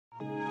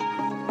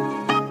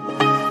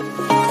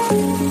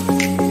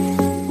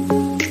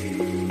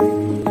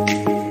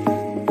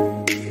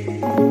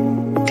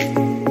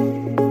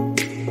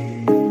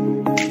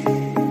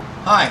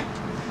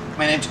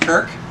name's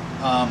Kirk.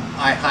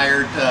 I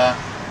hired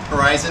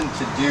Horizon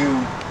to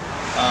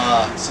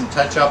do some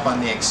touch-up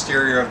on the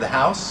exterior of the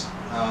house.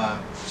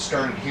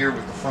 Started here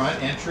with the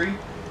front entry.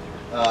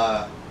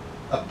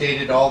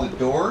 Updated all the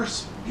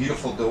doors,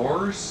 beautiful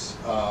doors.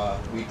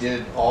 We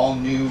did all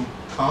new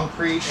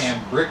concrete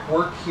and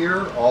brickwork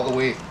here all the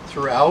way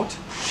throughout.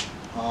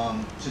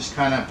 Just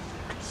kind of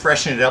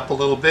freshen it up a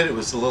little bit. It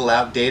was a little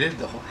outdated.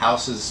 The whole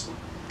house is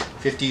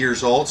 50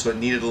 years old, so it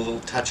needed a little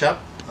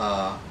touch-up.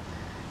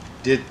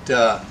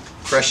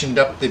 Freshened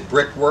up the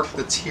brickwork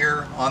that's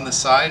here on the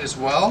side as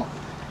well.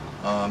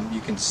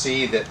 You can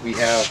see that we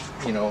have,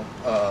 you know,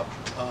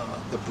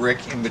 the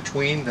brick in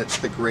between. That's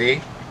the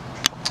gray.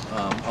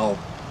 I'll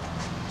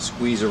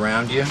squeeze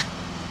around you.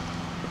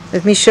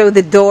 Let me show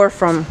the door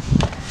from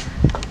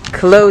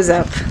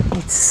close-up.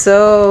 It's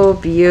so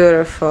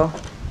beautiful,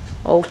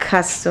 all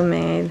custom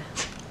made.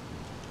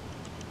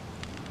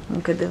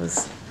 Look at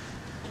those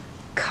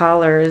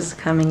colors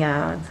coming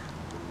out.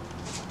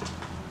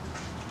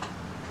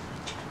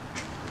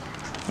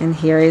 And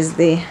here is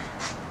the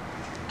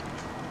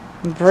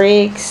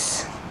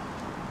bricks,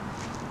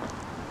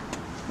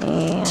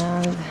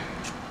 and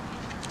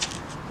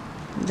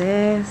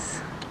this,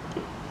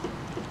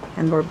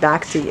 and we're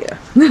back to you.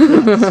 We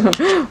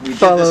did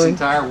this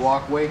entire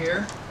walkway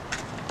here,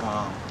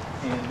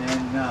 and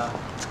then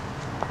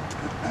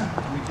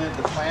we did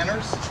the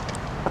planters.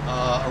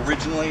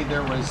 Originally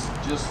there was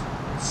just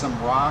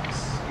some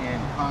rocks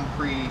and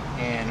concrete,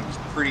 and it was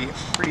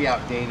pretty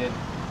outdated.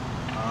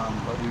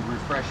 But we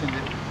refreshed it,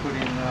 put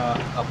in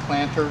a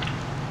planter.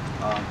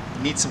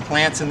 Need some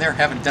plants in there.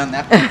 Haven't done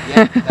that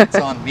yet. That's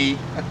on me.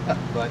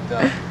 But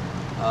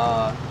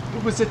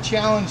it was a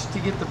challenge to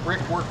get the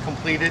brickwork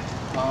completed.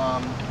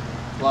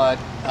 But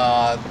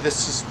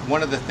this is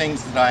one of the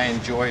things that I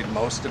enjoyed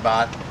most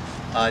about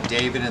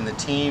David and the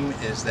team,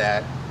 is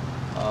that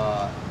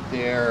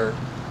their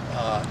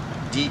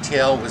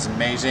detail was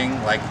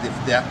amazing. Like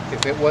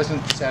if it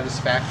wasn't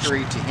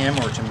satisfactory to him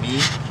or to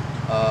me,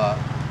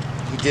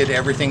 he did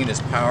everything in his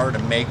power to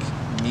make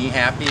me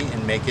happy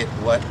and make it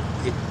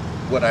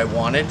what I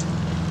wanted.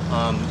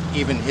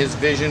 Even his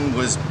vision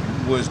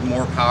was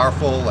more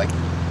powerful. Like,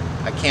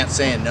 I can't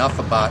say enough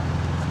about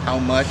how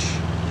much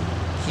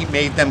he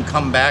made them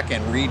come back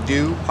and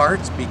redo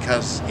parts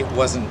because it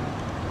wasn't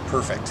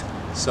perfect.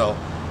 So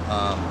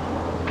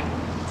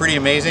pretty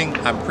amazing.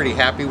 I'm pretty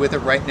happy with it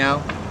right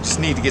now. Just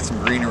need to get some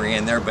greenery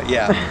in there, but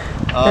yeah.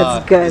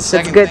 That's good.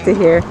 That's good to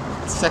hear.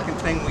 The second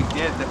thing we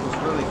did that was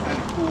really kind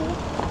of cool,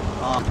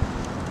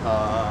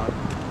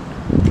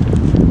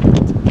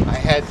 I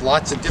had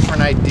lots of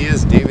different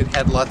ideas. David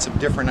had lots of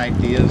different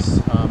ideas,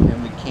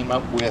 and we came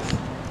up with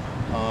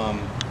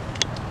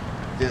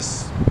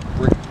this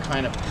brick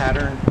kind of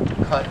pattern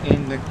cut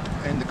in the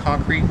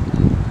concrete.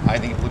 I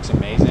think it looks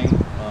amazing.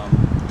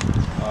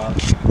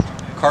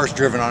 Car's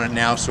driven on it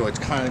now, so it's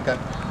kind of got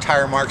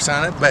tire marks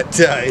on it, but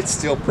it's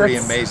still pretty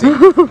amazing.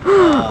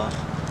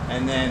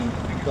 And then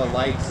the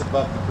lights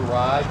above the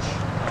garage.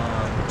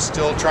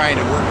 Still trying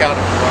to work out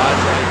a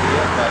garage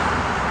idea, but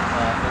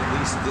at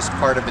least this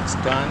part of it's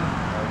done.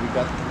 We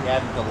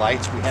added the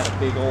lights. We had a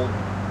big old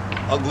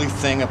ugly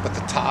thing up at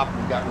the top.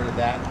 We got rid of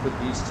that and put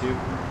these two.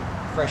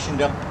 Freshened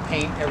up the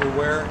paint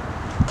everywhere.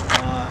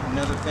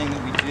 Another thing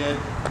that we did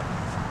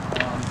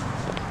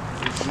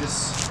is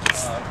this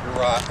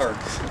garage, or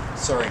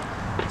sorry,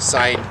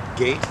 side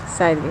gate.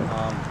 Side gate.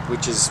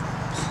 Which is,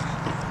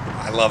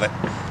 I love it.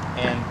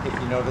 And if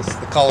you notice,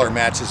 the color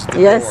matches the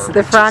door. Yes,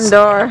 the front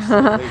door.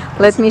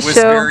 Let me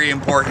show very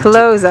important.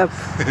 Close up.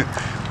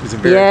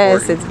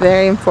 Yes, it's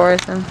very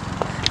important.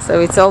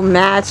 So it's all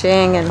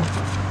matching and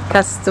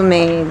custom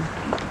made.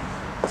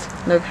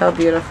 Look how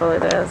beautiful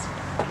it is.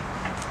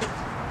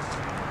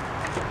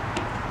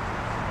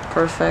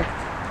 Perfect.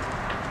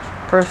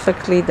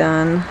 Perfectly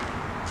done.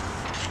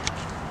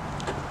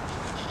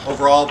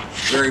 Overall,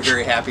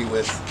 very happy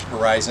with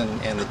Horizon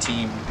and the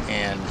team,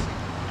 and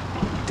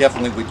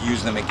definitely would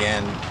use them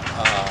again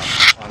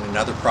on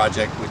another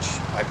project, which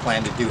I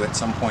plan to do at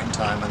some point in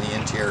time on the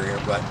interior.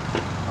 But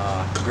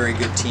very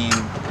good team,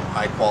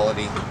 high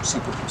quality,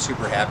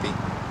 super happy,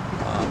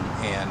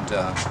 and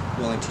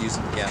willing to use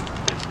them again.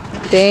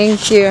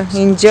 Thank you.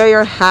 Enjoy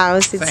your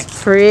house. It's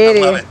Thanks. pretty.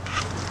 I love it.